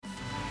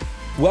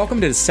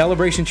Welcome to the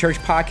Celebration Church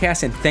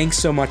podcast, and thanks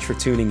so much for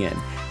tuning in.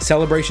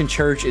 Celebration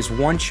Church is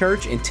one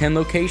church in 10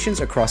 locations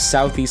across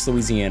Southeast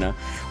Louisiana.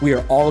 We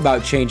are all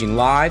about changing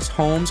lives,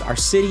 homes, our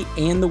city,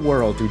 and the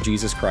world through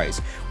Jesus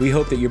Christ. We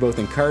hope that you're both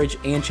encouraged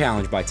and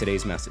challenged by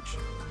today's message.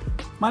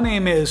 My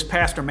name is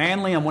Pastor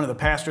Manley. I'm one of the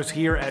pastors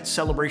here at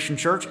Celebration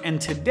Church, and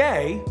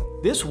today,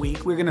 this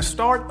week, we're going to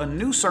start a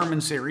new sermon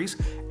series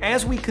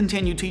as we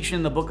continue teaching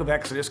in the book of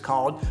Exodus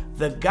called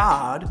The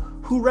God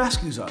Who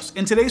Rescues Us.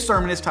 And today's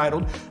sermon is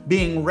titled,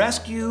 Being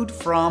Rescued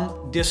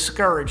from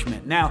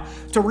Discouragement. Now,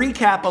 to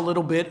recap a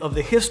little bit of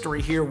the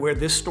history here where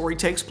this story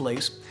takes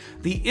place,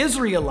 the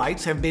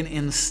Israelites have been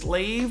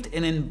enslaved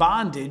and in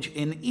bondage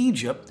in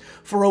Egypt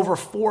for over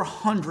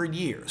 400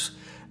 years.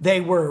 They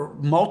were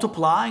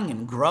multiplying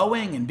and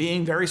growing and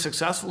being very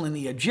successful, and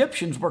the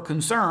Egyptians were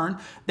concerned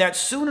that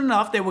soon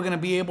enough they were going to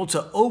be able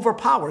to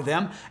overpower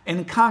them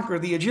and conquer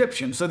the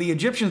Egyptians. So the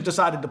Egyptians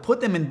decided to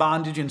put them in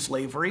bondage and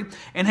slavery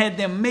and had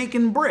them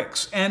making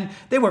bricks. And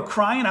they were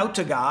crying out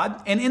to God,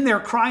 and in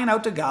their crying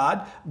out to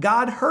God,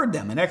 God heard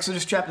them. In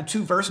Exodus chapter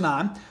 2, verse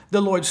 9,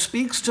 the Lord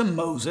speaks to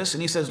Moses,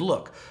 and he says,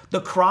 "Look,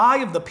 the cry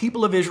of the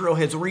people of Israel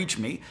has reached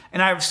me,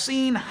 and I have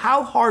seen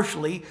how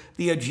harshly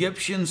the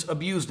Egyptians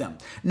abused them.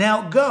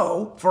 Now go,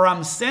 for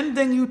I'm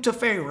sending you to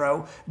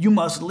Pharaoh. You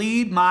must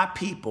lead my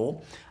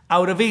people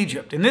out of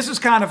Egypt." And this has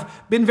kind of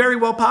been very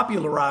well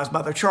popularized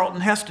by the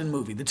Charlton Heston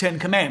movie, The 10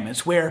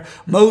 Commandments, where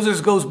Moses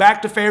goes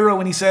back to Pharaoh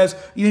and he says,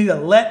 "You need to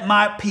let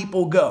my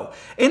people go."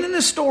 And in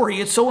this story,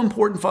 it's so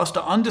important for us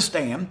to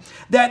understand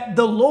that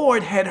the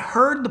Lord had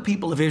heard the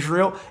people of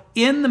Israel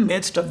in the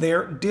midst of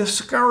their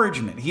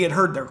discouragement. He had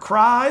heard their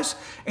cries,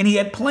 and he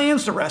had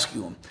plans to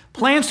rescue them,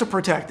 plans to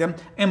protect them,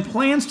 and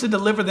plans to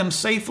deliver them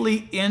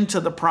safely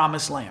into the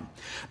promised land.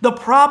 The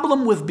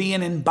problem with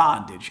being in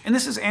bondage, and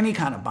this is any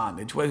kind of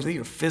bondage, whether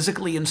you're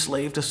physically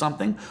enslaved to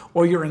something,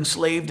 or you're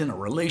enslaved in a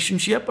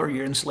relationship, or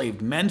you're enslaved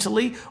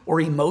mentally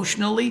or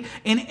emotionally,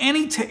 in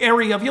any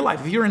area of your life.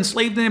 If you're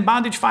enslaved and in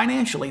bondage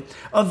financially,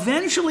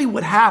 eventually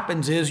what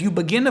happens is you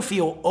begin to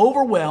feel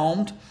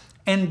overwhelmed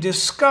and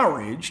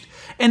discouraged,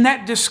 and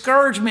that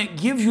discouragement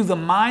gives you the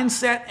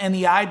mindset and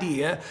the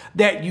idea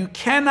that you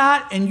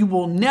cannot and you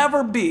will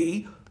never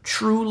be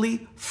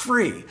truly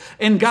free.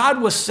 And God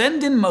was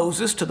sending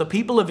Moses to the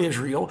people of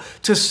Israel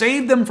to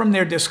save them from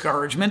their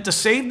discouragement, to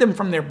save them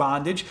from their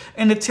bondage,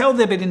 and to tell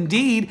them that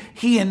indeed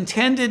he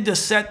intended to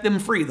set them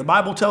free. The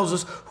Bible tells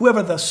us,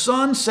 whoever the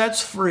Son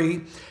sets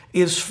free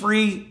is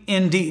free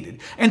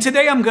indeed. And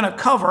today I'm going to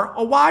cover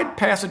a wide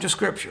passage of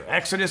Scripture.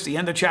 Exodus, the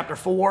end of chapter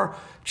 4,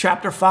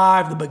 chapter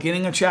 5, the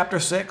beginning of chapter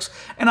 6.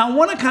 And I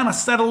want to kind of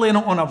settle in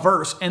on a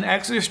verse in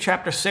Exodus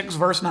chapter 6,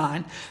 verse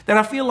 9, that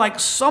I feel like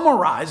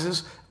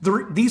summarizes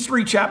these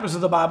three chapters of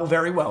the Bible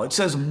very well. It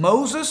says,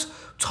 Moses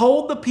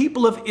told the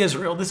people of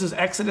Israel, this is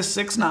Exodus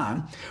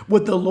 6:9,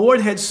 what the Lord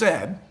had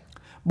said,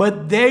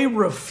 but they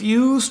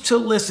refused to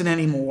listen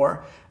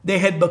anymore. They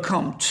had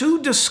become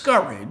too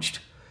discouraged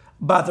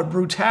by the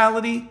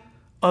brutality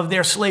of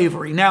their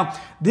slavery. Now,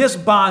 this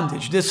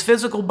bondage, this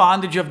physical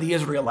bondage of the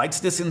Israelites,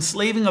 this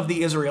enslaving of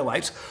the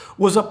Israelites,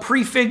 was a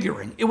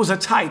prefiguring. It was a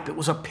type. It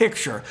was a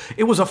picture.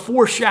 It was a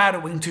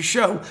foreshadowing to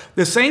show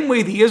the same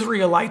way the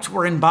Israelites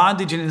were in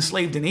bondage and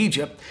enslaved in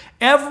Egypt.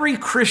 Every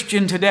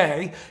Christian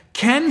today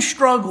can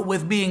struggle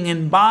with being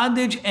in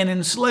bondage and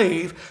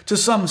enslaved to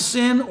some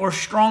sin or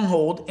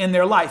stronghold in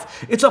their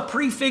life. It's a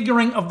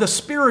prefiguring of the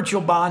spiritual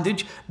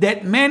bondage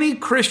that many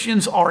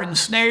Christians are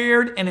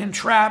ensnared and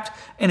entrapped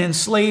and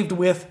enslaved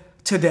with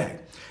today.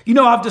 You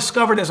know, I've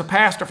discovered as a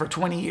pastor for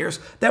 20 years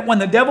that when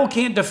the devil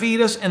can't defeat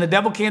us and the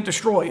devil can't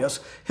destroy us,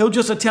 he'll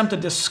just attempt to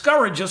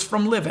discourage us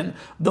from living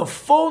the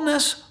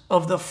fullness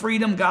of the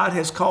freedom God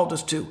has called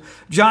us to.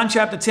 John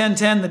chapter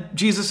 10:10,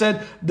 Jesus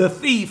said, "The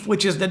thief,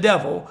 which is the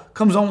devil,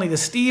 comes only to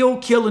steal,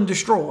 kill, and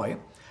destroy.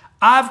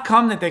 I've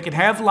come that they could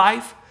have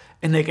life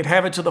and they could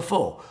have it to the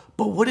full."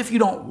 But what if you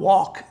don't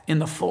walk in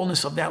the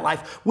fullness of that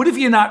life? What if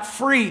you're not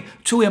free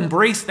to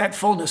embrace that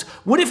fullness?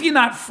 What if you're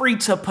not free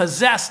to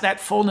possess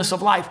that fullness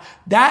of life?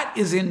 That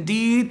is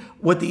indeed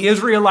what the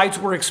Israelites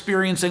were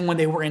experiencing when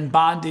they were in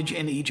bondage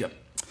in Egypt.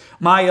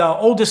 My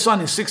oldest son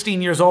is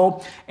 16 years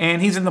old,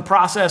 and he's in the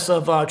process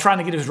of trying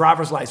to get his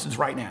driver's license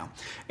right now.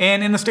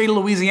 And in the state of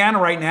Louisiana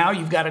right now,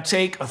 you've got to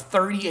take a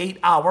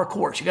 38-hour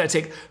course. You got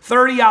to take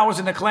 30 hours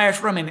in the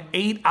classroom and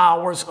 8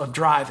 hours of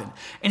driving.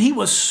 And he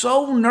was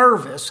so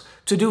nervous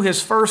to do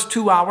his first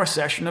 2-hour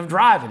session of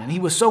driving. And he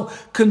was so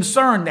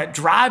concerned that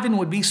driving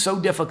would be so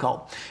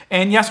difficult.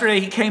 And yesterday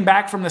he came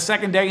back from the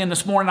second day, and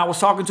this morning I was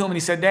talking to him, and he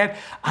said, "Dad,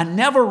 I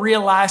never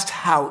realized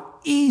how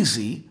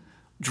easy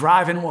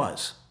driving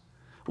was."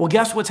 Well,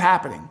 guess what's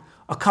happening?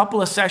 A couple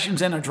of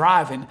sessions into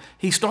driving,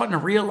 he's starting to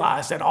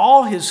realize that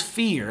all his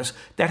fears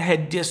that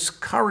had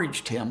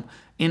discouraged him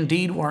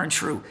indeed weren't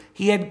true.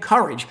 He had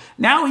courage.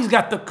 Now he's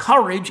got the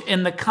courage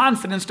and the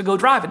confidence to go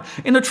driving.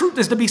 And the truth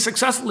is, to be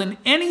successful in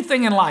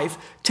anything in life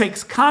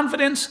takes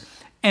confidence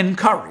and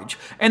courage.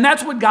 And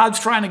that's what God's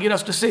trying to get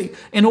us to see.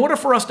 In order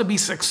for us to be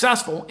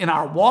successful in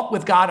our walk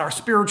with God, our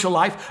spiritual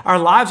life, our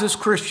lives as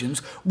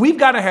Christians, we've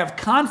got to have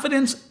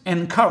confidence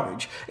and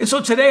courage. And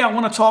so today I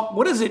want to talk,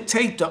 what does it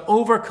take to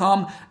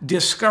overcome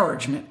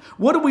discouragement?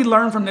 What do we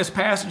learn from this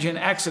passage in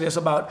Exodus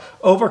about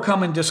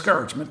overcoming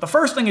discouragement? The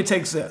first thing it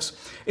takes this.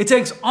 It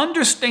takes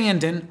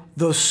understanding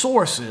the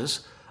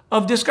sources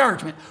of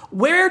discouragement.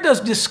 Where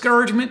does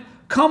discouragement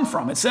come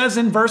from? It says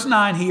in verse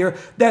 9 here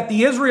that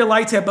the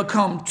Israelites had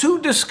become too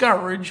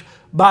discouraged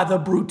by the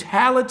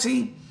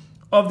brutality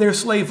of their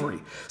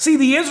slavery. See,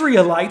 the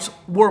Israelites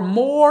were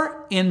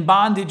more in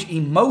bondage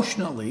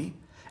emotionally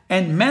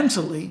and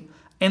mentally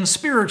and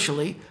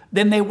spiritually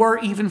than they were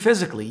even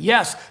physically.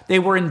 Yes, they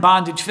were in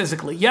bondage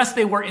physically. Yes,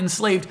 they were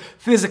enslaved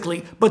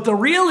physically, but the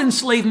real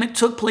enslavement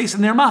took place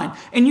in their mind.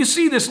 And you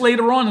see this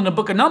later on in the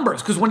book of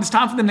Numbers, because when it's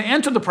time for them to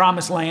enter the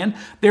promised land,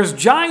 there's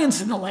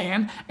giants in the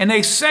land, and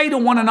they say to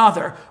one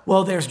another,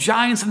 well, there's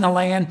giants in the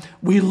land.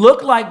 We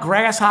look like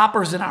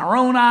grasshoppers in our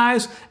own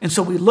eyes, and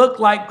so we look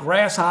like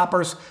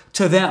grasshoppers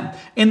to them.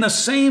 In the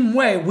same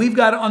way, we've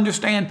got to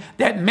understand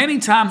that many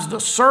times the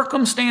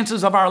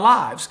circumstances of our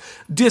lives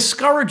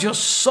discourage us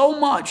so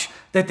much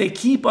that they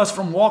keep us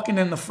from walking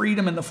in the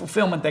freedom and the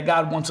fulfillment that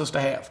God wants us to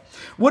have.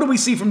 What do we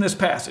see from this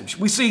passage?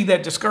 We see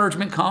that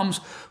discouragement comes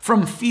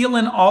from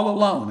feeling all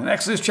alone. In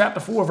Exodus chapter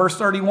 4, verse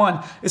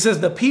 31, it says,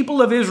 the people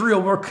of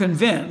Israel were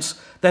convinced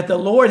that the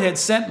Lord had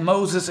sent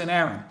Moses and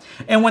Aaron.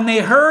 And when they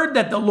heard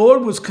that the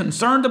Lord was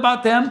concerned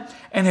about them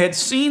and had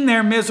seen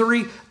their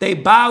misery, they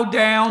bowed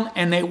down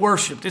and they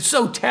worshiped. It's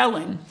so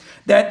telling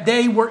that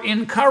they were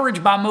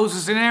encouraged by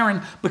Moses and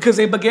Aaron because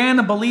they began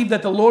to believe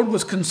that the Lord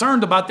was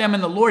concerned about them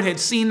and the Lord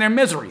had seen their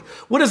misery.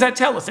 What does that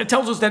tell us? It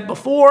tells us that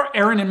before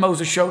Aaron and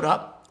Moses showed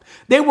up,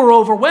 they were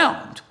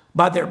overwhelmed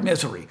by their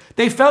misery.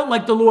 They felt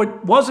like the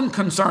Lord wasn't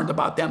concerned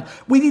about them.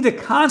 We need to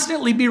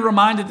constantly be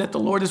reminded that the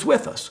Lord is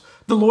with us.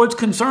 The Lord's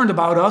concerned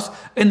about us,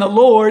 and the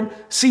Lord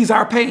sees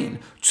our pain.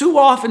 Too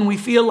often we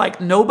feel like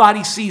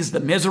nobody sees the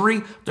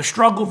misery, the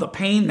struggle, the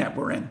pain that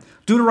we're in.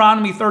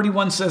 Deuteronomy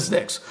 31 says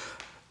this.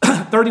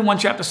 31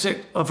 chapter 6,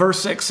 verse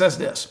 6 says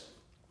this.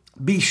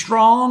 Be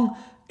strong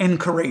and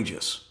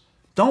courageous.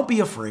 Don't be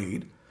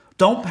afraid.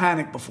 Don't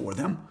panic before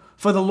them.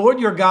 For the Lord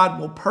your God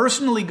will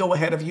personally go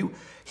ahead of you.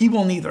 He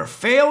will neither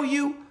fail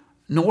you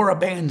nor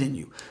abandon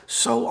you.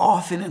 So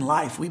often in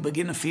life, we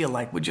begin to feel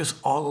like we're just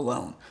all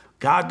alone.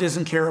 God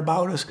doesn't care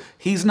about us.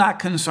 He's not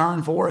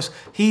concerned for us.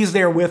 He's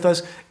there with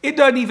us. It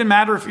doesn't even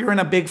matter if you're in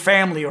a big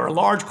family or a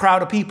large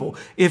crowd of people.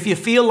 If you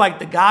feel like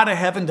the God of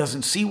heaven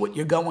doesn't see what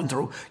you're going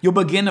through, you'll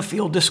begin to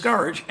feel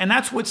discouraged. And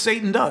that's what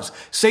Satan does.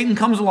 Satan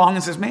comes along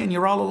and says, man,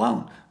 you're all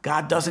alone.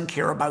 God doesn't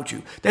care about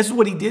you. This is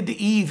what he did to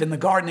Eve in the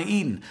Garden of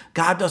Eden.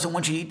 God doesn't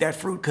want you to eat that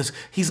fruit because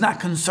he's not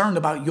concerned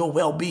about your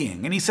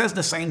well-being. And he says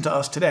the same to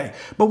us today.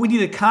 But we need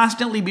to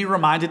constantly be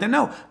reminded that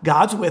no,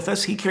 God's with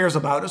us, he cares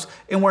about us,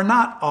 and we're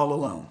not all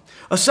alone.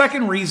 A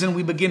second reason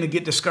we begin to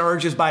get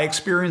discouraged is by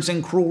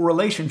experiencing cruel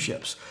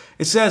relationships.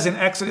 It says in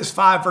Exodus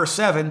 5, verse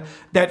 7,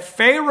 that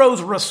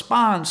Pharaoh's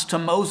response to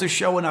Moses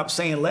showing up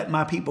saying, let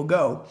my people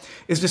go,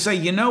 is to say,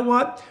 you know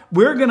what?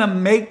 We're going to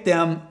make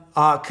them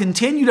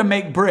continue to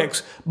make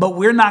bricks, but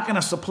we're not going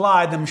to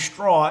supply them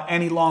straw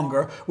any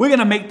longer. We're going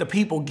to make the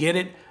people get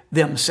it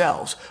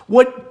themselves.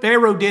 What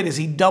Pharaoh did is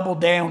he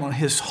doubled down on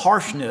his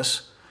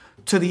harshness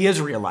to the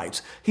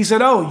Israelites. He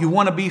said, oh, you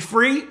want to be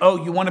free?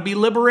 Oh, you want to be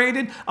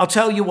liberated? I'll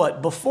tell you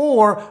what,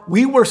 before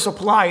we were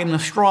supplying the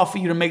straw for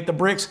you to make the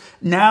bricks.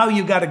 Now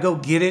you got to go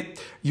get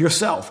it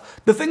yourself.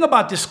 The thing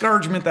about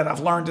discouragement that I've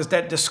learned is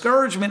that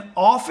discouragement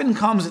often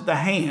comes at the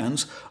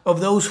hands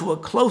of those who are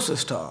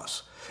closest to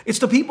us. It's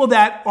the people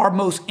that are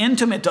most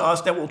intimate to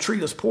us that will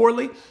treat us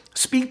poorly,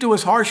 speak to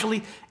us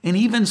harshly, and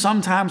even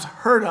sometimes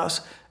hurt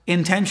us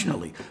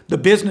intentionally. The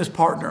business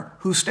partner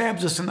who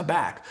stabs us in the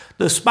back,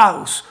 the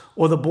spouse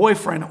or the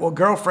boyfriend or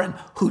girlfriend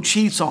who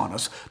cheats on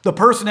us, the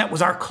person that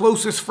was our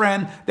closest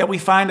friend that we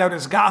find out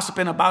is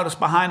gossiping about us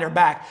behind our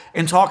back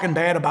and talking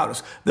bad about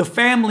us, the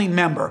family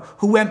member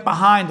who went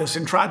behind us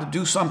and tried to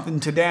do something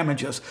to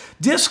damage us.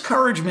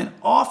 Discouragement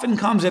often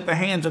comes at the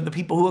hands of the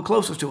people who are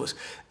closest to us.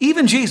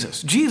 Even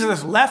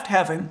Jesus left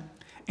heaven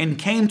and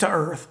came to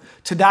earth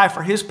to die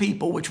for his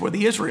people, which were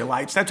the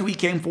Israelites. That's who he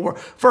came for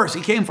first.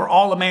 He came for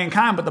all of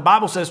mankind, but the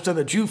Bible says to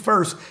the Jew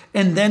first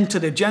and then to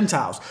the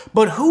Gentiles.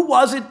 But who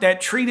was it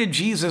that treated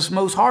Jesus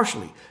most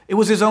harshly? It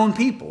was his own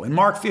people. In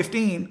Mark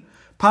 15,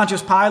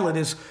 Pontius Pilate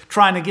is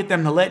trying to get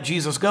them to let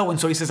Jesus go. And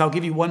so he says, I'll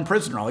give you one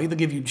prisoner. I'll either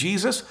give you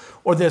Jesus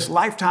or this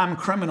lifetime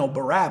criminal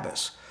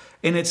Barabbas.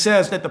 And it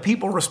says that the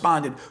people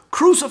responded,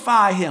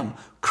 crucify him,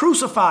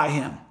 crucify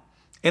him.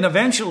 And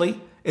eventually,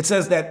 it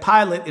says that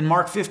Pilate in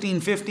Mark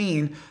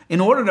 15:15,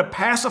 in order to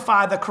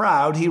pacify the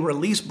crowd, he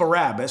released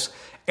Barabbas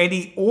and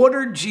he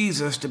ordered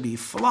Jesus to be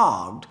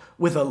flogged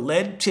with a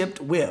lead-tipped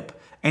whip,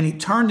 and he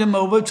turned him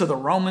over to the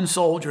Roman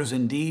soldiers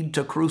indeed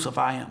to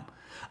crucify him.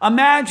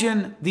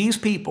 Imagine these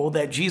people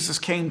that Jesus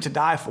came to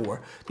die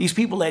for, these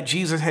people that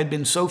Jesus had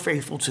been so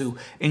faithful to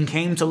and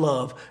came to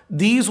love.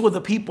 These were the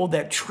people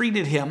that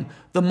treated him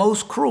the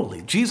most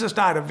cruelly. Jesus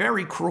died a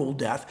very cruel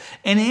death.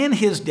 And in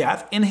his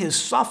death, in his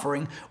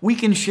suffering, we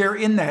can share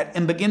in that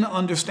and begin to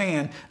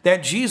understand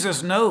that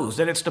Jesus knows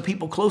that it's the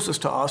people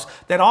closest to us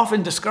that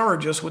often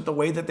discourage us with the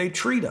way that they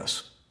treat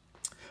us.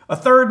 A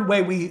third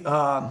way we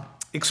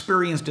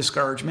experience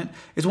discouragement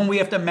is when we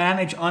have to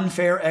manage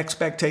unfair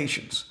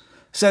expectations.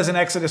 It says in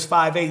Exodus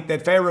 5:8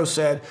 that Pharaoh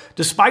said,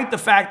 despite the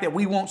fact that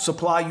we won't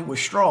supply you with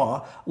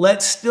straw,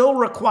 let's still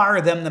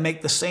require them to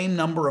make the same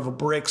number of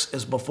bricks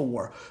as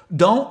before.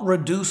 Don't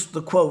reduce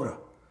the quota.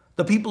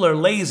 The people are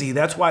lazy.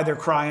 That's why they're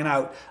crying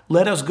out,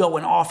 let us go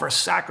and offer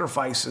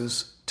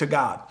sacrifices to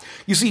God.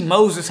 You see,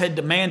 Moses had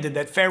demanded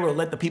that Pharaoh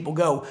let the people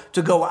go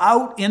to go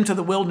out into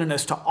the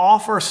wilderness to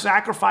offer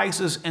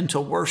sacrifices and to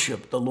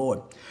worship the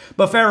Lord.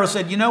 But Pharaoh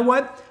said, you know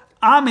what?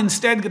 I'm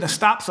instead going to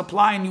stop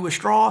supplying you with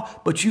straw,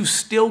 but you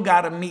still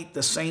got to meet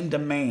the same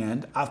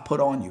demand I've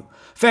put on you.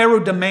 Pharaoh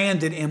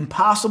demanded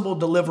impossible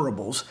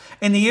deliverables,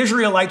 and the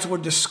Israelites were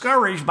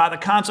discouraged by the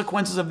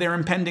consequences of their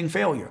impending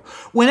failure.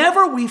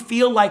 Whenever we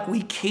feel like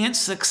we can't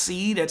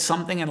succeed at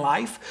something in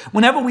life,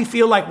 whenever we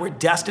feel like we're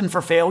destined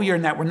for failure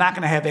and that we're not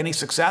going to have any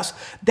success,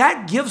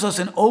 that gives us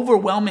an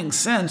overwhelming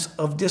sense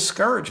of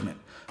discouragement.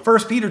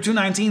 1 Peter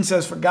 2:19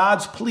 says, for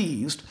God's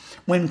pleased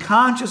when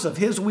conscious of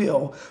his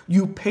will,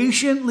 you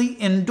patiently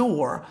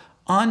endure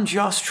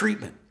unjust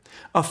treatment.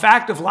 A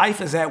fact of life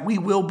is that we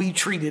will be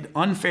treated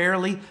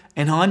unfairly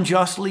and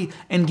unjustly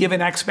and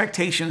given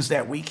expectations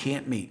that we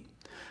can't meet.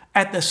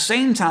 At the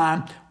same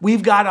time,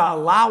 we've got to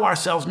allow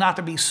ourselves not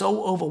to be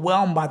so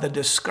overwhelmed by the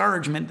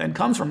discouragement that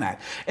comes from that.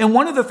 And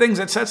one of the things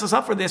that sets us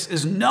up for this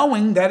is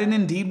knowing that it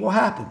indeed will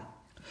happen.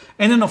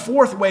 And then a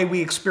fourth way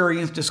we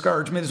experience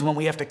discouragement is when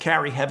we have to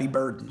carry heavy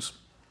burdens.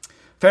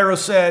 Pharaoh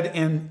said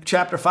in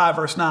chapter 5,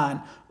 verse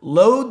 9,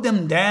 load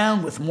them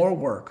down with more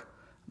work,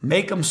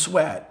 make them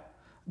sweat.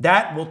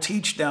 That will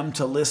teach them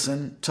to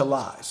listen to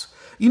lies.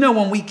 You know,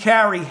 when we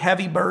carry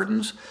heavy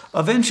burdens,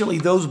 eventually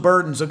those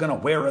burdens are going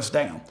to wear us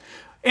down.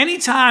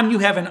 Anytime you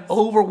have an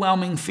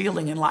overwhelming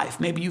feeling in life,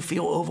 maybe you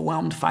feel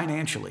overwhelmed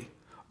financially.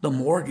 The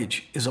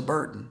mortgage is a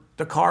burden.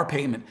 The car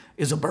payment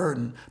is a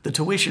burden. The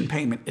tuition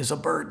payment is a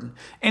burden.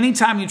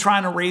 Anytime you're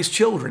trying to raise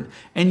children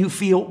and you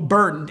feel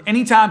burdened,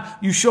 anytime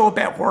you show up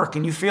at work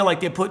and you feel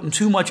like they're putting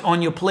too much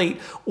on your plate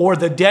or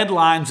the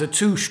deadlines are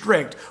too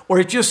strict or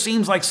it just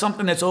seems like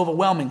something that's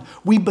overwhelming,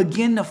 we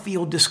begin to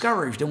feel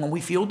discouraged. And when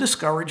we feel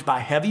discouraged by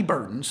heavy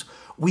burdens,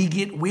 we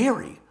get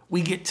weary.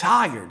 We get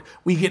tired,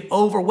 we get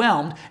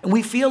overwhelmed, and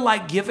we feel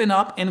like giving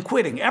up and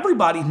quitting.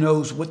 Everybody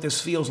knows what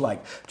this feels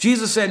like.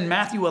 Jesus said in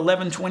Matthew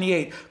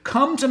 11:28,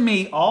 come to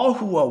me, all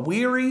who are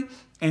weary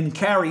and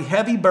carry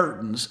heavy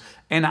burdens,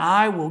 and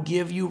I will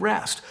give you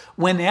rest.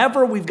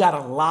 Whenever we've got a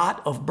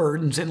lot of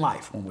burdens in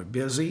life, when we're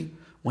busy,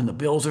 when the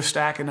bills are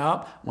stacking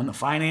up, when the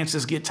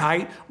finances get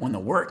tight, when the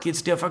work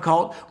gets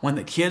difficult, when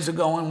the kids are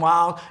going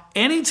wild,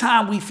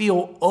 anytime we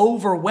feel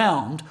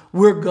overwhelmed,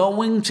 we're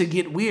going to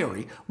get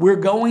weary. We're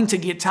going to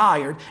get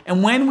tired.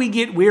 And when we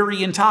get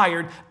weary and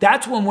tired,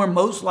 that's when we're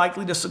most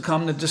likely to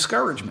succumb to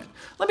discouragement.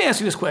 Let me ask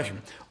you this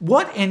question.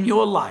 What in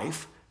your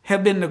life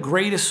have been the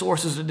greatest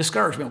sources of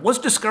discouragement? What's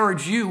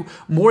discouraged you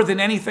more than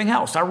anything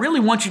else? I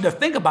really want you to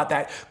think about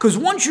that, because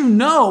once you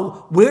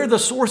know where the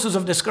sources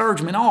of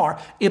discouragement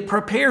are, it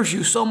prepares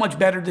you so much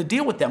better to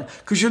deal with them,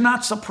 because you're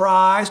not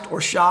surprised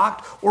or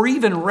shocked or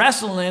even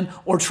wrestling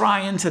or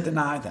trying to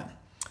deny them.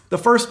 The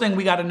first thing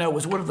we got to know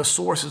is, what are the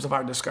sources of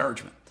our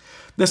discouragement?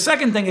 The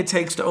second thing it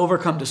takes to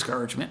overcome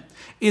discouragement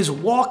is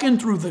walking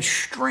through the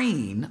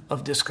strain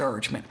of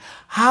discouragement.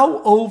 How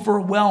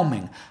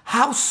overwhelming,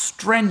 how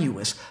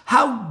strenuous,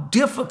 how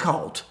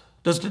difficult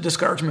does the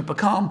discouragement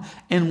become?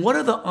 And what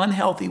are the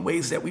unhealthy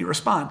ways that we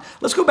respond?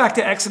 Let's go back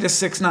to Exodus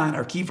 6:9,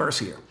 our key verse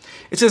here.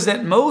 It says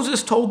that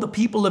Moses told the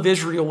people of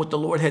Israel what the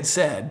Lord had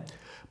said,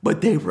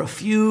 but they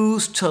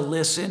refused to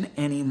listen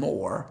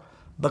anymore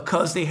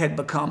because they had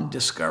become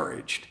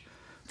discouraged.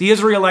 The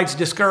Israelites'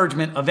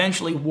 discouragement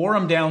eventually wore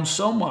them down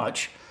so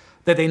much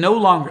that they no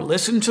longer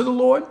listened to the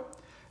Lord,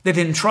 they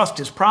didn't trust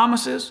his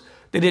promises,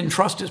 they didn't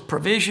trust his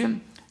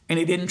provision, and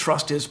they didn't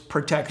trust his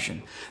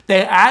protection.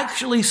 They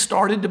actually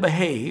started to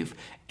behave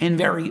in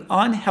very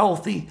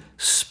unhealthy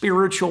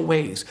spiritual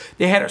ways.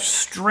 They had a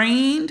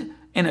strained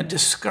and a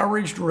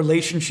discouraged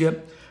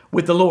relationship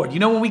with the Lord. You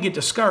know, when we get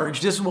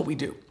discouraged, this is what we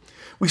do.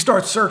 We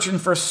start searching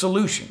for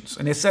solutions.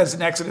 And it says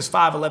in Exodus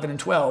 5:11 and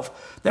 12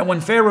 that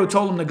when Pharaoh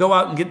told them to go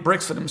out and get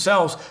bricks for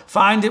themselves,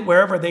 find it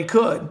wherever they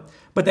could,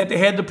 but that they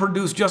had to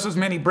produce just as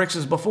many bricks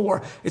as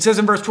before. It says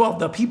in verse 12,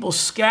 the people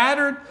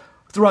scattered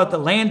throughout the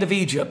land of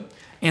Egypt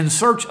in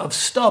search of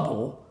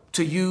stubble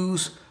to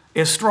use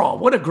as straw.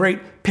 What a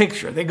great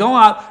picture. They go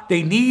out,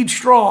 they need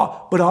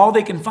straw, but all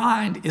they can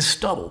find is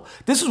stubble.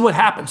 This is what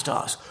happens to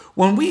us.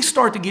 When we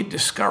start to get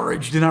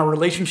discouraged in our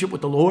relationship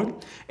with the Lord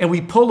and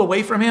we pull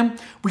away from him,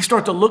 we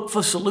start to look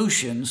for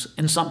solutions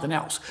in something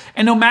else.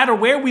 And no matter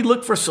where we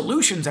look for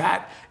solutions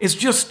at, it's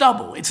just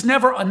stubble. It's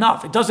never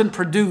enough. It doesn't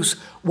produce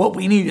what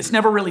we need. It's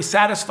never really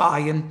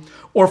satisfying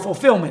or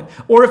fulfillment.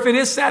 Or if it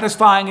is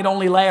satisfying, it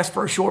only lasts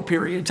for a short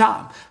period of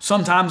time.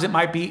 Sometimes it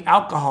might be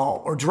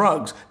alcohol or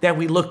drugs that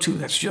we look to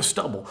that's just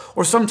stubble.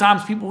 Or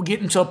sometimes people will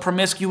get into a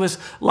promiscuous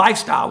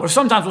lifestyle. Or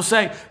sometimes we'll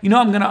say,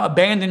 I'm going to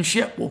abandon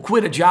ship. We'll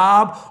quit a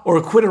job or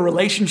quit a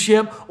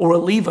relationship or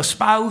leave a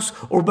spouse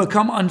or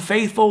become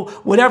unfaithful,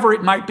 whatever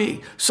it might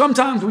be.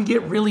 Sometimes we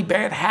get really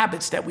bad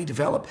habits that we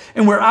develop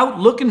and we're out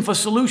looking for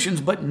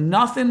solutions, but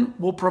nothing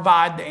will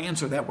provide the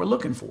answer that we're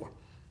looking for.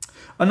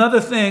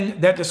 Another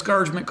thing that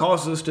discouragement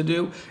causes us to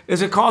do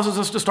is it causes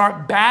us to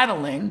start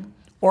battling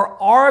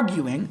or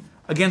arguing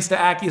against the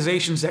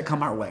accusations that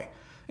come our way.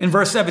 In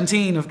verse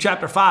 17 of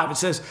chapter 5, it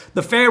says,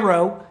 the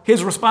Pharaoh,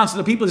 his response to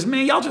the people is,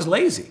 man, y'all just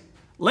lazy.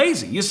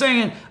 Lazy. You're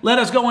saying, let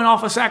us go and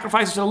offer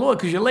sacrifices to the Lord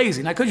because you're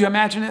lazy. Now, could you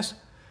imagine this?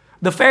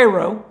 The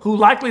Pharaoh, who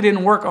likely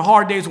didn't work a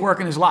hard day's work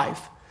in his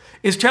life,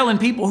 is telling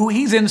people who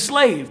he's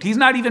enslaved, he's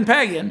not even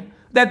paying,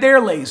 that they're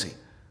lazy.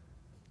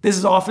 This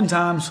is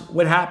oftentimes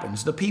what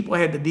happens. The people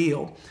had to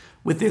deal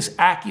with this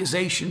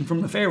accusation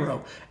from the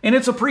Pharaoh. And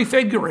it's a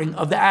prefiguring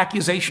of the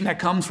accusation that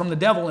comes from the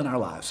devil in our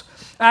lives.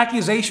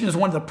 Accusation is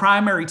one of the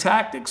primary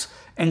tactics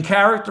and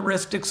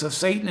characteristics of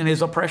Satan and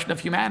his oppression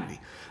of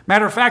humanity.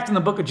 Matter of fact, in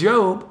the book of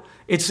Job,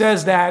 it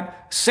says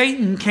that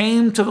Satan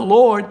came to the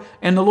Lord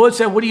and the Lord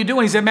said, what are you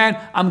doing? He said, man,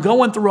 I'm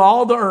going through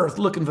all the earth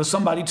looking for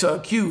somebody to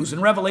accuse.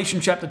 In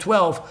Revelation chapter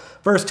 12,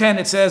 verse 10,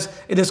 it says,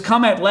 it has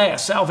come at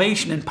last,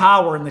 salvation and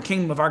power in the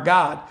kingdom of our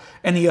God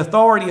and the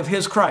authority of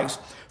his Christ.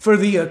 For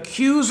the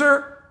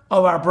accuser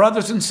of our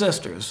brothers and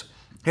sisters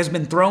has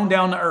been thrown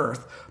down to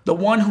earth, the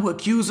one who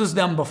accuses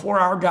them before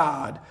our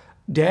God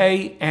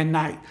day and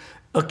night.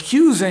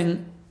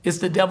 Accusing is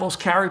the devil's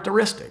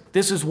characteristic.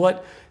 This is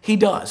what he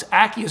does.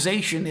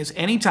 Accusation is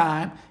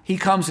anytime he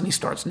comes and he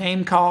starts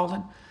name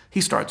calling,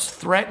 he starts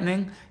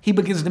threatening, he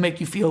begins to make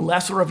you feel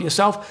lesser of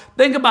yourself.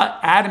 Think about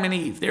Adam and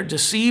Eve. They're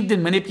deceived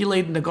and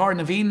manipulated in the Garden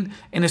of Eden,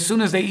 and as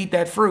soon as they eat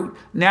that fruit,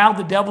 now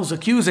the devil's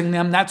accusing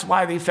them. That's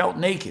why they felt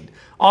naked.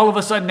 All of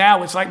a sudden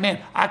now it's like, man,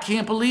 I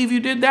can't believe you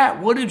did that.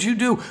 What did you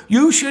do?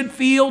 You should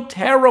feel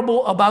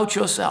terrible about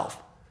yourself.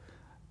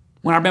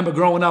 When I remember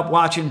growing up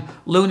watching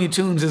Looney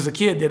Tunes as a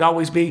kid, there'd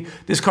always be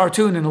this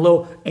cartoon and a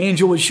little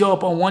angel would show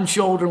up on one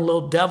shoulder and a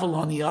little devil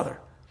on the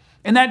other.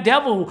 And that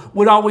devil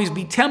would always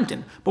be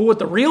tempting. But what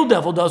the real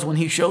devil does when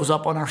he shows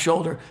up on our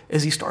shoulder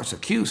is he starts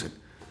accusing.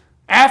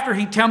 After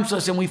he tempts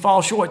us and we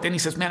fall short, then he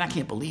says, man, I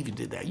can't believe you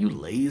did that. You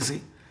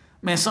lazy.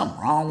 Man, something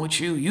wrong with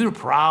you. You the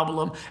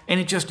problem. And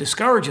it just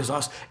discourages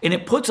us. And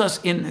it puts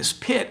us in this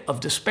pit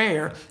of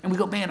despair. And we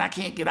go, man, I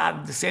can't get out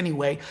of this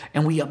anyway.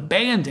 And we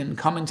abandon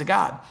coming to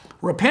God.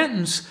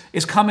 Repentance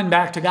is coming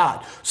back to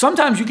God.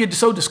 Sometimes you get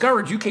so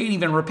discouraged you can't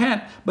even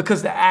repent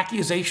because the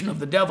accusation of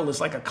the devil is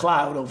like a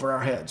cloud over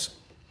our heads.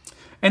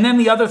 And then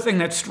the other thing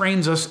that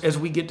strains us as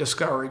we get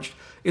discouraged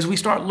is we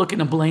start looking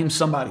to blame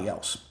somebody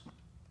else.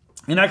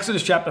 In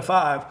Exodus chapter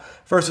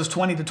 5, verses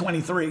 20 to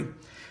 23,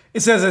 it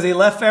says, as they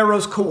left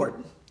Pharaoh's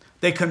court,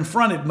 they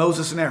confronted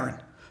Moses and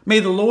Aaron. May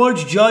the Lord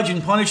judge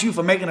and punish you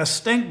for making a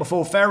stink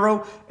before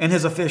Pharaoh and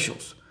his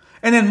officials.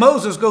 And then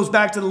Moses goes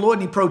back to the Lord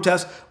and he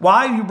protests,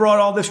 why have you brought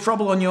all this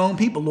trouble on your own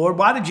people, Lord?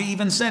 Why did you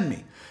even send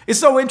me? It's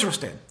so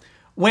interesting.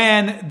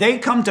 When they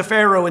come to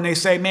Pharaoh and they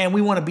say, man,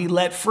 we want to be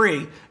let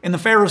free. And the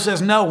Pharaoh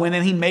says no, and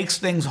then he makes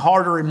things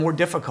harder and more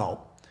difficult.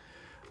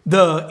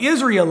 The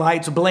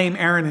Israelites blame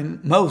Aaron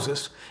and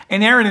Moses,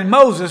 and Aaron and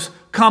Moses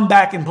come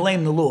back and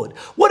blame the Lord.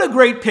 What a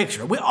great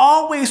picture. We're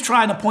always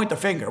trying to point the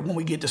finger when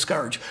we get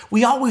discouraged.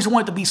 We always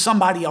want it to be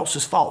somebody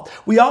else's fault.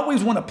 We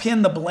always want to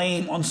pin the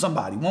blame on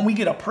somebody. When we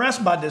get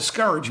oppressed by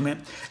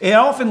discouragement, it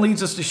often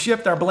leads us to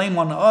shift our blame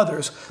on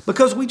others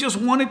because we just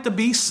want it to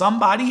be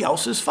somebody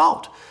else's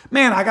fault.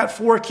 Man, I got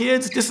 4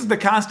 kids. This is the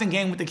constant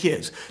game with the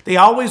kids. They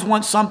always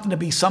want something to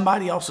be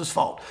somebody else's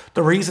fault.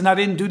 The reason I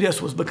didn't do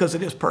this was because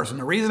of this person.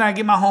 The reason I didn't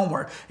get my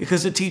homework is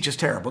because the teacher's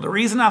terrible. The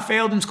reason I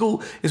failed in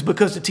school is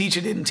because the teacher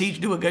didn't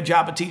do a good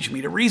job of teaching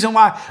me. The reason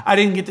why I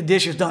didn't get the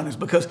dishes done is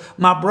because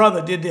my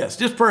brother did this.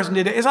 This person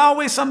did it. It's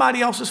always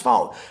somebody else's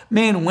fault.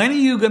 Man, when are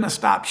you going to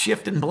stop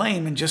shifting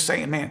blame and just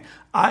saying, man,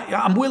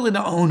 I'm willing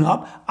to own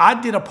up.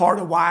 I did a part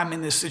of why I'm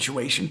in this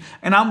situation,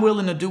 and I'm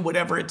willing to do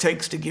whatever it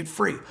takes to get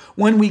free.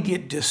 When we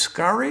get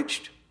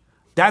discouraged,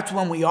 that's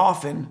when we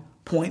often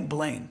point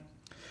blame.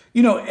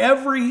 You know,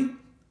 every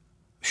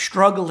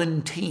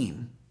struggling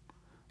team,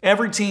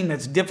 every team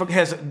that's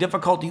has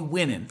difficulty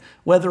winning,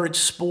 whether it's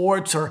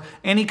sports or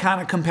any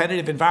kind of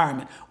competitive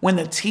environment, when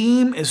the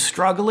team is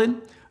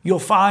struggling, you'll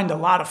find a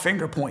lot of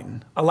finger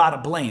pointing, a lot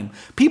of blame.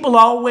 People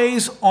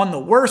always on the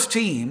worst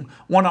team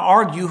want to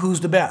argue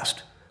who's the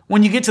best.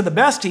 When you get to the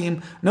best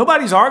team,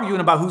 nobody's arguing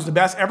about who's the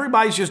best.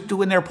 Everybody's just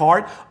doing their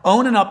part,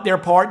 owning up their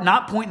part,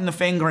 not pointing the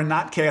finger and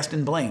not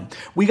casting blame.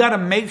 We got to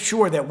make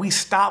sure that we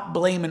stop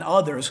blaming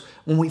others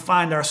when we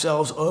find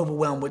ourselves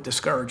overwhelmed with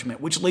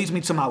discouragement, which leads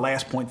me to my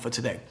last point for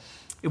today.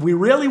 If we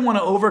really want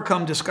to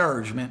overcome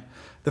discouragement,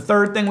 the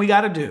third thing we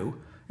got to do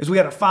is we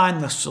got to find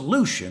the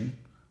solution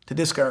to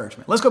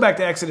discouragement. Let's go back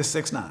to Exodus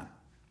 6:9.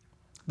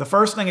 The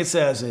first thing it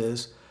says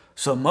is,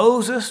 so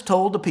Moses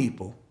told the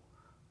people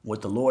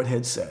what the Lord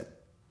had said.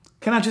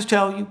 Can I just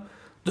tell you,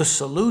 the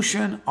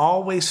solution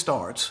always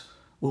starts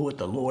with what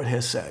the Lord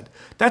has said.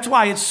 That's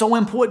why it's so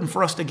important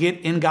for us to get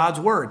in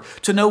God's word,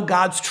 to know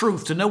God's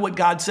truth, to know what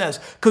God says.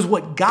 Because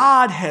what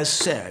God has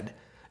said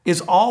is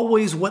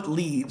always what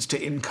leads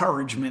to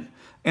encouragement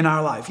in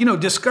our life. You know,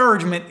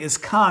 discouragement is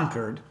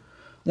conquered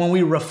when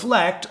we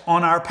reflect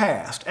on our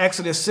past.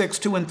 Exodus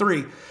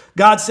 6:2-3.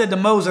 God said to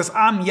Moses,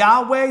 I'm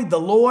Yahweh, the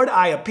Lord.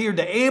 I appeared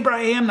to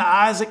Abraham, to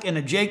Isaac, and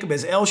to Jacob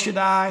as El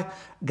Shaddai,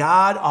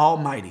 God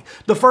Almighty.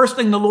 The first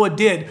thing the Lord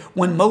did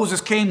when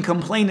Moses came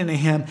complaining to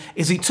him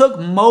is he took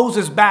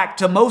Moses back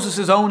to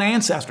Moses' own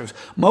ancestors.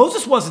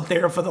 Moses wasn't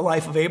there for the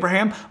life of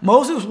Abraham.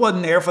 Moses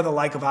wasn't there for the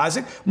life of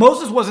Isaac.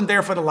 Moses wasn't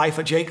there for the life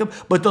of Jacob.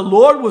 But the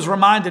Lord was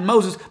reminding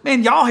Moses,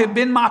 man, y'all have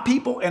been my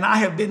people and I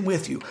have been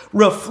with you.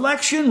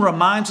 Reflection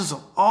reminds us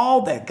of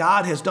all that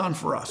God has done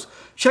for us.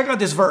 Check out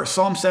this verse,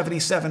 Psalm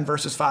 77,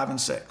 verses 5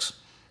 and 6.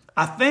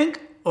 I think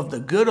of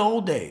the good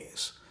old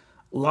days,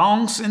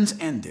 long since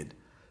ended,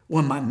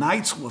 when my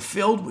nights were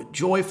filled with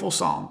joyful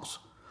songs.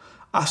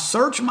 I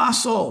search my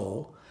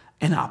soul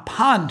and I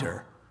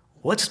ponder,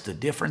 what's the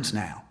difference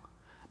now?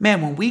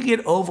 Man, when we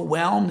get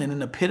overwhelmed and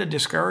in a pit of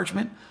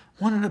discouragement,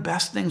 one of the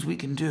best things we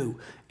can do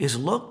is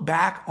look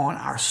back on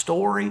our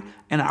story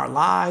and our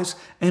lives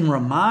and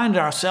remind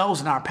ourselves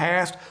in our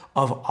past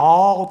of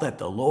all that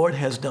the Lord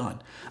has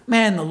done.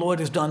 Man, the Lord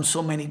has done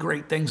so many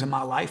great things in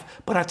my life,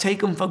 but I take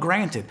them for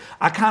granted.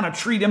 I kind of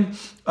treat him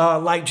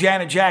like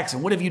Janet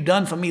Jackson. What have you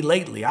done for me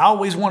lately? I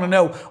always want to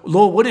know,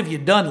 Lord, what have you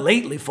done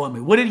lately for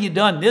me? What have you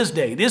done this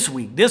day, this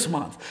week, this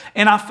month?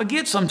 And I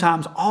forget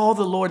sometimes all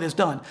the Lord has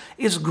done.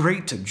 It's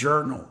great to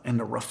journal and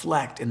to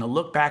reflect and to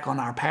look back on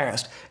our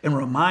past and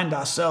remind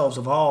ourselves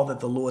of all that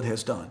the Lord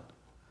has done.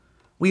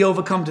 We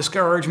overcome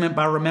discouragement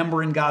by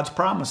remembering God's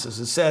promises.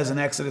 It says in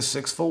Exodus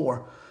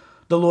 6:4,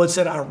 the Lord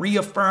said, I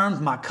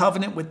reaffirmed my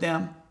covenant with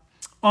them.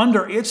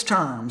 Under its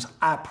terms,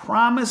 I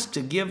promised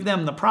to give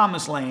them the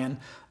promised land,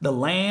 the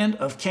land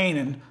of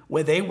Canaan,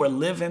 where they were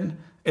living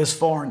as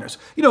foreigners.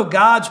 You know,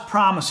 God's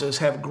promises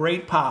have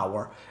great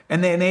power,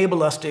 and they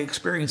enable us to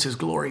experience his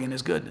glory and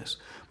his goodness.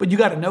 But you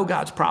got to know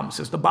God's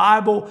promises. The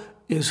Bible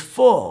is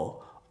full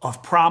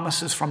of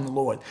promises from the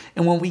Lord.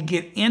 And when we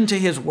get into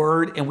his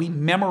word and we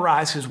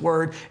memorize his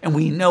word and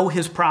we know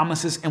his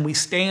promises and we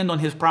stand on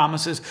his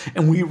promises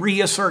and we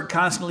reassert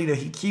constantly that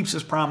he keeps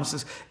his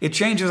promises, it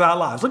changes our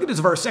lives. Look at this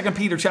verse, 2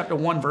 Peter chapter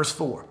 1, verse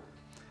 4.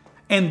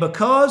 And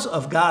because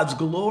of God's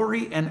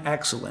glory and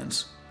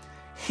excellence,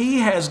 he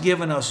has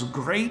given us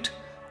great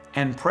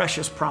and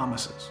precious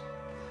promises.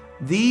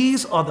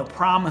 These are the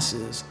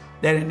promises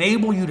that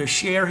enable you to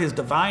share his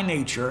divine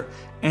nature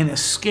and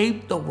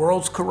escape the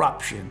world's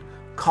corruption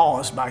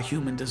caused by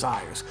human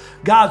desires.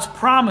 God's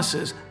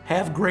promises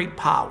have great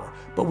power,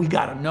 but we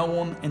got to know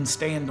them and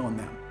stand on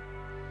them.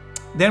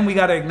 Then we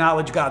got to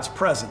acknowledge God's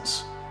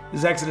presence.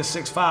 This is Exodus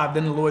 6:5.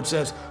 Then the Lord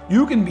says,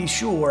 you can be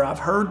sure I've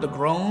heard the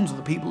groans of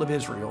the people of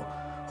Israel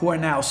who are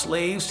now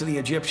slaves to the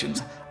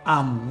Egyptians.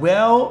 I'm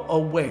well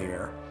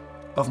aware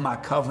of my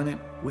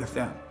covenant with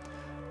them.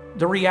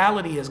 The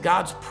reality is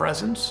God's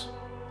presence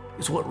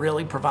is what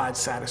really provides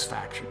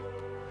satisfaction.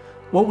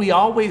 What we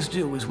always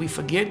do is we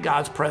forget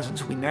God's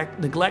presence, we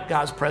neglect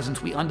God's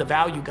presence, we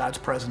undervalue God's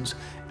presence,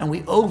 and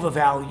we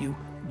overvalue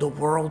the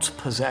world's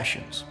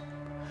possessions.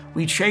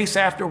 We chase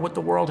after what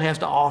the world has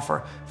to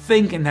offer,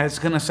 thinking that it's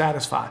going to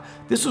satisfy.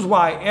 This is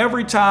why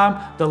every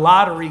time the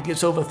lottery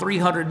gets over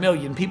 300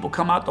 million, people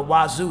come out the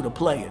wazoo to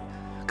play it.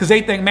 Because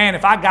they think, man,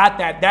 if I got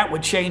that, that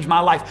would change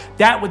my life.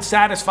 That would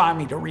satisfy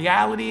me. The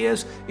reality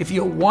is, if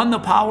you won the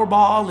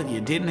Powerball and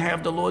you didn't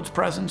have the Lord's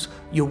presence,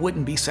 you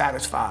wouldn't be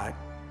satisfied.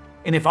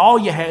 And if all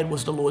you had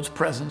was the Lord's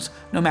presence,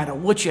 no matter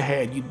what you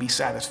had, you'd be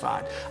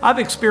satisfied. I've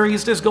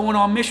experienced this going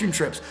on mission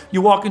trips.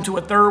 You walk into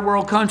a third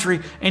world country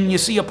and you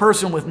see a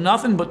person with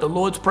nothing but the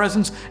Lord's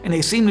presence, and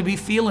they seem to be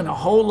feeling a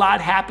whole lot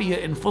happier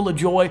and full of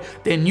joy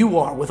than you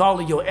are, with all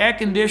of your air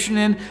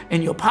conditioning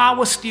and your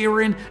power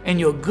steering and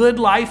your good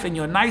life and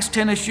your nice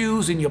tennis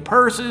shoes and your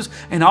purses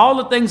and all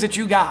the things that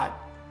you got.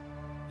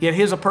 Yet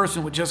here's a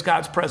person with just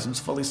God's presence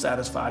fully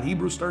satisfied.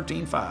 Hebrews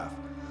 13:5.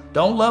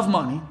 Don't love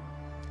money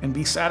and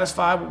be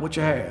satisfied with what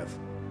you have,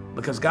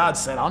 because God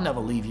said, I'll never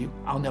leave you.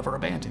 I'll never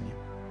abandon you.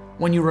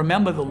 When you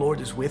remember the Lord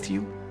is with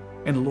you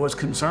and the Lord's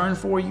concerned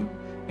for you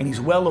and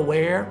he's well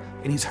aware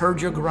and he's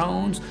heard your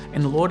groans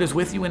and the Lord is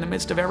with you in the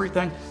midst of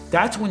everything,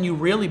 that's when you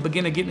really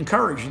begin to get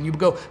encouraged and you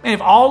go, man,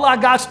 if all I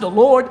got's the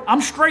Lord, I'm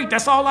straight.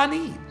 That's all I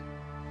need.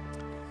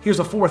 Here's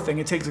a fourth thing.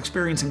 It takes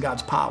experiencing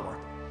God's power.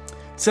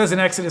 It It says in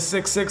Exodus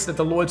 6:6 that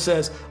the Lord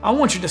says, I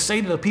want you to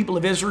say to the people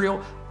of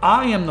Israel,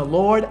 I am the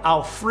Lord.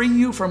 I'll free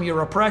you from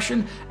your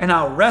oppression, and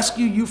I'll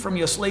rescue you from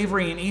your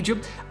slavery in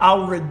Egypt.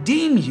 I'll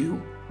redeem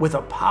you with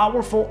a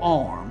powerful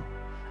arm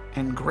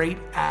and great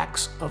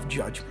acts of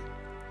judgment.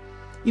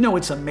 You know,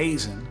 it's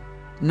amazing.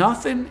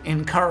 Nothing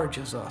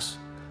encourages us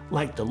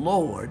like the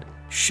Lord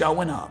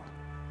showing up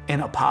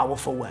in a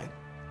powerful way.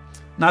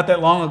 Not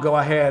that long ago,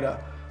 I had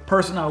a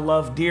person I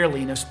love dearly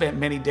and have spent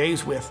many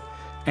days with,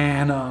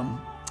 and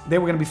they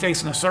were going to be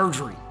facing a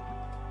surgery.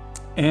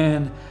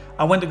 And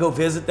I went to go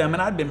visit them,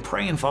 and I'd been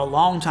praying for a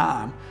long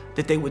time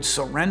that they would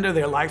surrender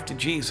their life to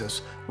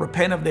Jesus,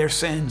 repent of their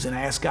sins, and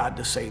ask God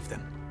to save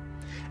them.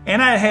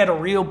 And I had a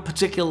real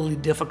particularly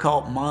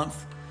difficult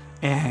month,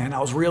 and I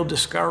was real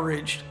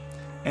discouraged.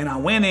 And I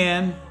went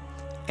in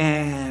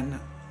and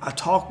I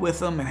talked with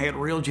them and had a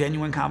real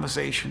genuine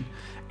conversation.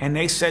 And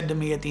they said to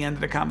me at the end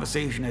of the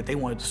conversation that they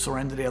wanted to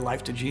surrender their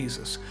life to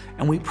Jesus.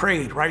 And we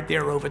prayed right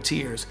there over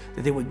tears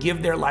that they would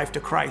give their life to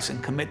Christ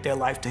and commit their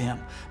life to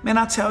Him. Man,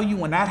 I tell you,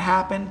 when that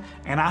happened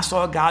and I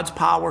saw God's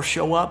power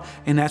show up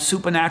in that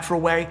supernatural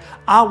way,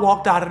 I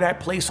walked out of that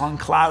place on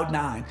cloud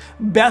 9.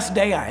 Best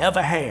day I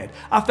ever had.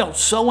 I felt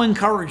so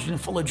encouraged and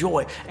full of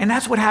joy. And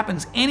that's what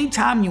happens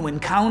anytime you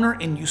encounter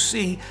and you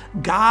see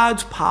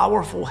God's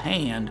powerful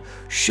hand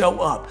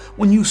show up.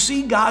 When you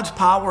see God's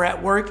power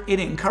at work,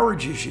 it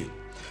encourages you.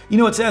 You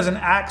know, it says in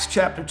Acts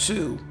chapter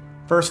 2,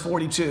 verse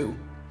 42,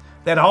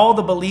 that all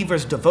the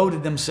believers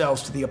devoted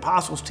themselves to the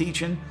apostles'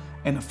 teaching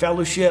and the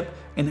fellowship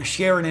and the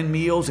sharing in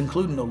meals,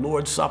 including the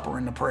Lord's Supper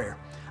and the prayer.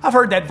 I've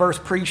heard that verse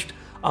preached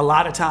a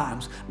lot of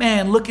times.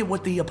 Man, look at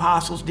what the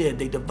apostles did.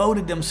 They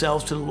devoted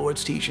themselves to the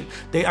Lord's teaching.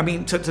 To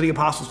the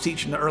apostles'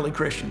 teaching, the early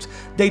Christians.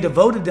 They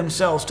devoted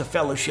themselves to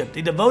fellowship.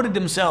 They devoted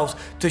themselves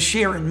to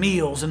sharing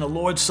meals and the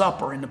Lord's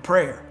Supper and the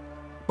prayer.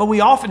 But we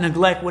often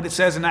neglect what it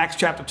says in Acts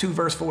chapter 2,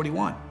 verse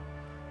 41.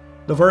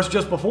 The verse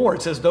just before,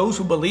 it says, those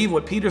who believed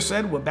what Peter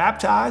said were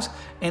baptized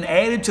and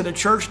added to the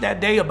church that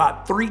day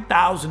about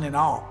 3,000 in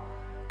all.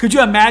 Could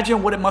you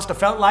imagine what it must have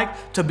felt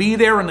like to be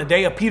there on the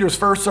day of Peter's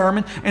first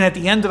sermon, and at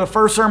the end of the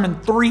first sermon,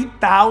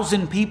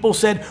 3,000 people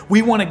said,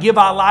 we want to give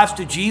our lives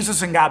to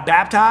Jesus, and got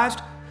baptized?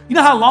 You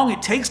know how long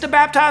it takes to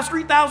baptize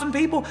 3,000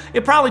 people?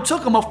 It probably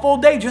took them a full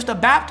day just to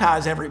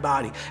baptize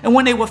everybody. And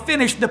when they were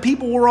finished, the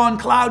people were on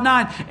cloud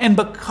 9. And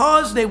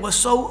because they were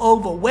so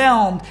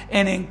overwhelmed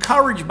and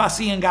encouraged by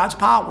seeing God's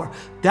power,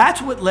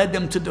 that's what led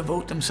them to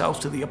devote themselves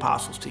to the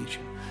apostles'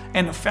 teaching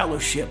and the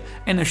fellowship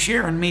and the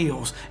sharing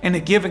meals and the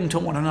giving to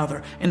one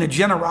another and the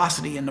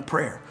generosity and the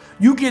prayer.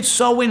 You get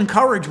so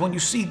encouraged when you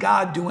see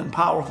God doing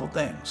powerful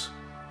things.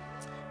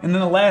 And then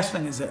the last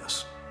thing is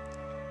this.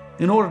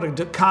 In order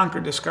to conquer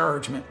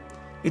discouragement,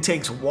 it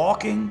takes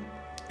walking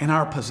in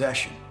our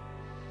possession.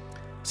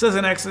 It says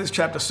in Exodus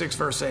chapter 6,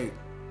 verse 8,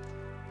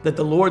 that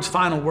the Lord's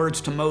final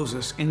words to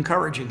Moses,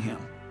 encouraging him,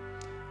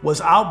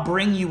 was, I'll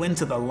bring you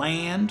into the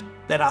land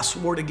that I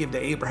swore to give to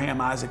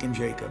Abraham, Isaac, and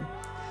Jacob.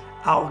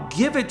 I'll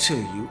give it to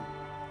you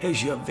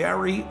as your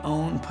very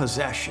own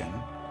possession.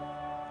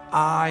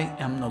 I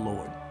am the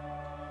Lord.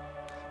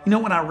 You know,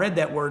 when I read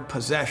that word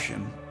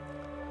possession,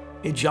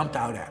 it jumped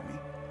out at me.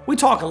 We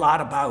talk a lot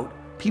about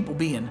people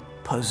being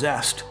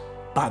possessed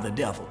by the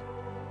devil.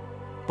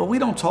 But we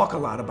don't talk a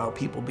lot about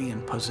people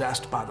being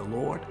possessed by the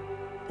Lord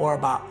or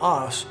about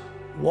us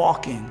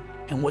walking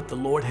in what the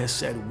Lord has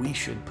said we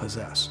should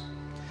possess.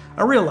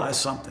 I realized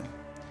something.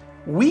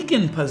 We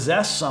can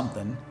possess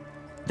something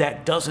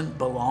that doesn't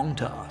belong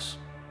to us,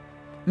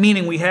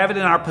 meaning we have it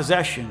in our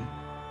possession,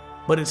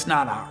 but it's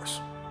not ours.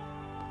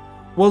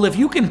 Well, if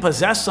you can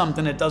possess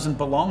something that doesn't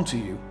belong to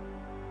you,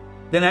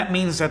 then that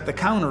means that the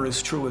counter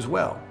is true as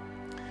well.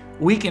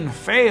 We can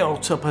fail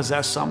to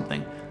possess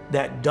something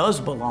that does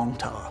belong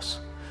to us.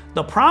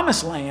 The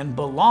promised land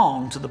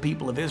belonged to the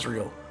people of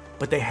Israel,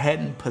 but they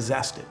hadn't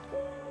possessed it.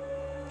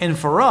 And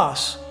for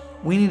us,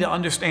 we need to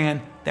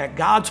understand that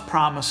God's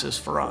promises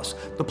for us,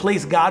 the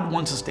place God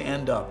wants us to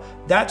end up,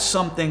 that's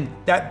something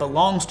that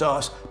belongs to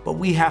us, but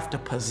we have to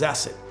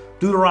possess it.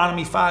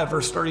 Deuteronomy 5,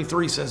 verse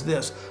 33 says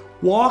this,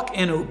 walk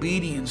in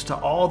obedience to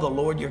all the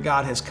Lord your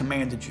God has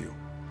commanded you,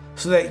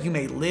 so that you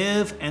may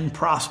live and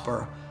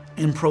prosper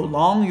and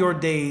prolong your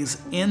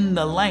days in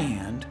the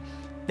land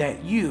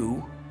that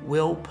you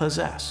will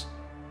possess.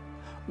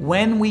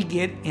 When we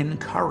get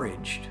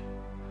encouraged,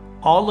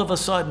 all of a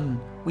sudden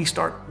we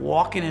start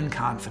walking in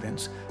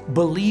confidence,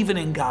 believing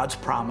in God's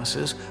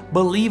promises,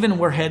 believing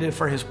we're headed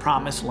for His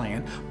promised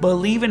land,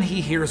 believing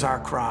He hears our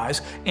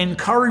cries,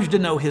 encouraged to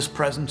know His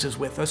presence is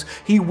with us.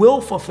 He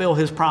will fulfill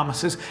His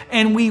promises,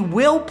 and we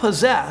will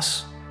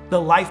possess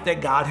the life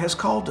that God has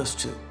called us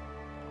to.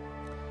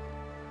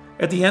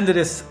 At the end of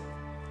this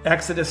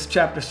Exodus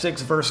chapter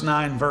 6, verse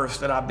 9 verse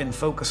that I've been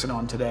focusing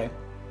on today,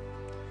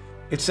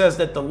 it says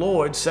that the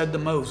Lord said to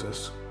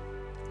Moses,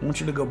 I want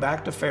you to go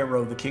back to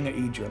Pharaoh, the king of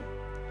Egypt,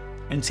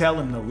 and tell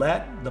him to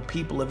let the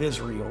people of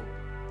Israel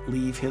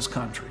leave his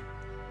country.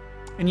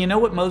 And you know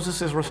what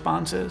Moses'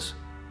 response is?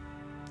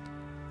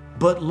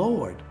 But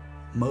Lord,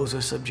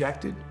 Moses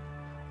objected,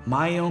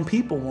 my own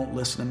people won't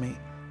listen to me.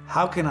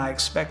 How can I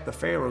expect the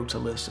Pharaoh to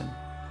listen?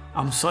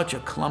 I'm such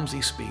a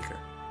clumsy speaker.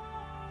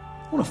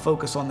 I want to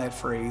focus on that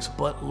phrase,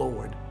 but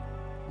Lord,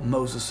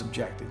 Moses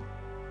objected.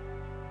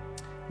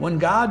 When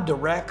God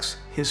directs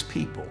his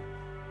people,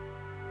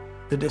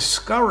 the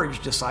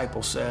discouraged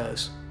disciple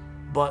says,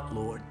 but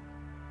Lord.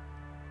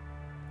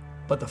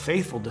 But the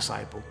faithful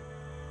disciple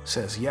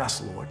says,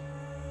 yes, Lord.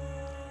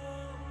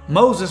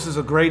 Moses is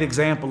a great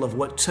example of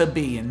what to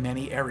be in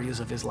many areas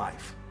of his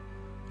life.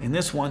 In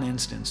this one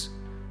instance,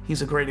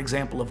 he's a great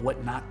example of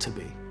what not to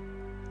be.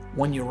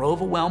 When you're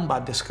overwhelmed by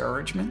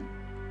discouragement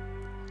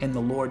and the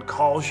Lord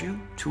calls you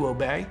to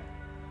obey,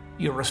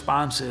 your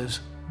response is,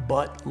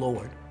 but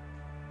Lord.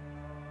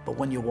 But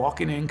when you're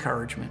walking in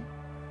encouragement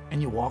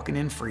and you're walking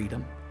in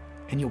freedom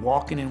and you're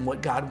walking in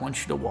what God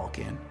wants you to walk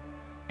in,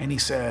 and he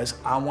says,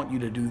 I want you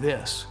to do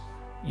this,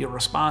 your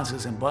response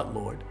isn't, but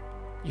Lord.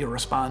 Your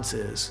response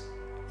is,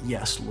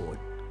 yes, Lord.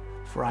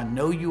 For I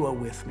know you are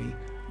with me.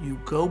 You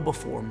go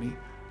before me.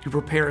 You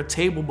prepare a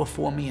table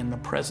before me in the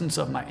presence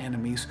of my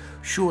enemies.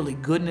 Surely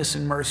goodness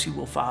and mercy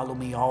will follow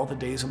me all the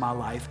days of my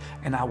life,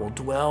 and I will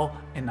dwell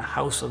in the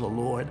house of the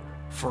Lord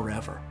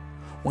forever.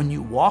 When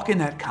you walk in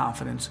that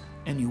confidence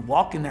and you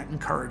walk in that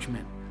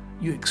encouragement,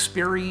 you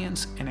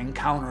experience and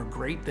encounter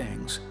great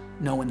things,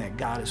 knowing that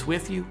God is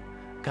with you,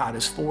 God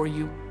is for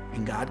you,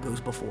 and God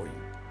goes before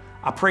you.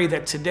 I pray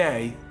that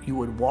today you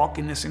would walk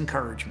in this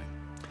encouragement.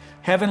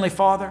 Heavenly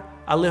Father,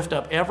 I lift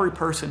up every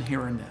person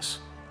hearing this.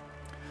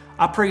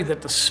 I pray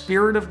that the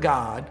Spirit of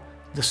God,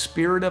 the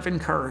Spirit of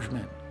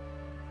encouragement,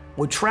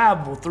 would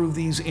travel through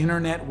these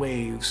internet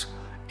waves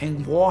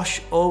and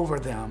wash over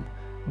them,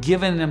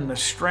 giving them the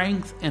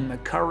strength and the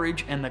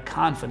courage and the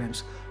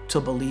confidence to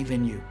believe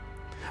in you.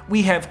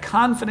 We have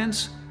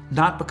confidence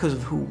not because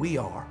of who we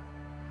are.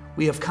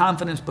 We have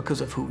confidence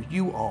because of who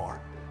you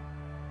are,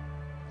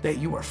 that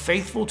you are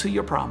faithful to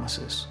your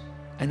promises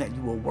and that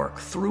you will work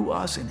through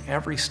us in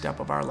every step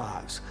of our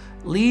lives.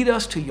 Lead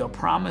us to your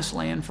promised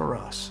land for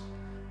us.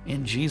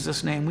 In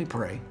Jesus' name we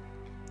pray.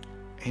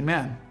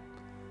 Amen.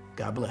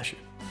 God bless you.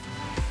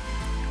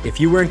 If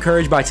you were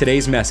encouraged by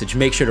today's message,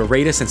 make sure to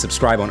rate us and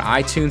subscribe on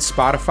iTunes,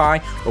 Spotify,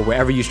 or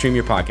wherever you stream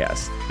your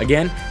podcasts.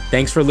 Again,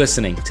 thanks for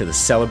listening to the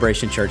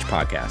Celebration Church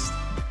podcast.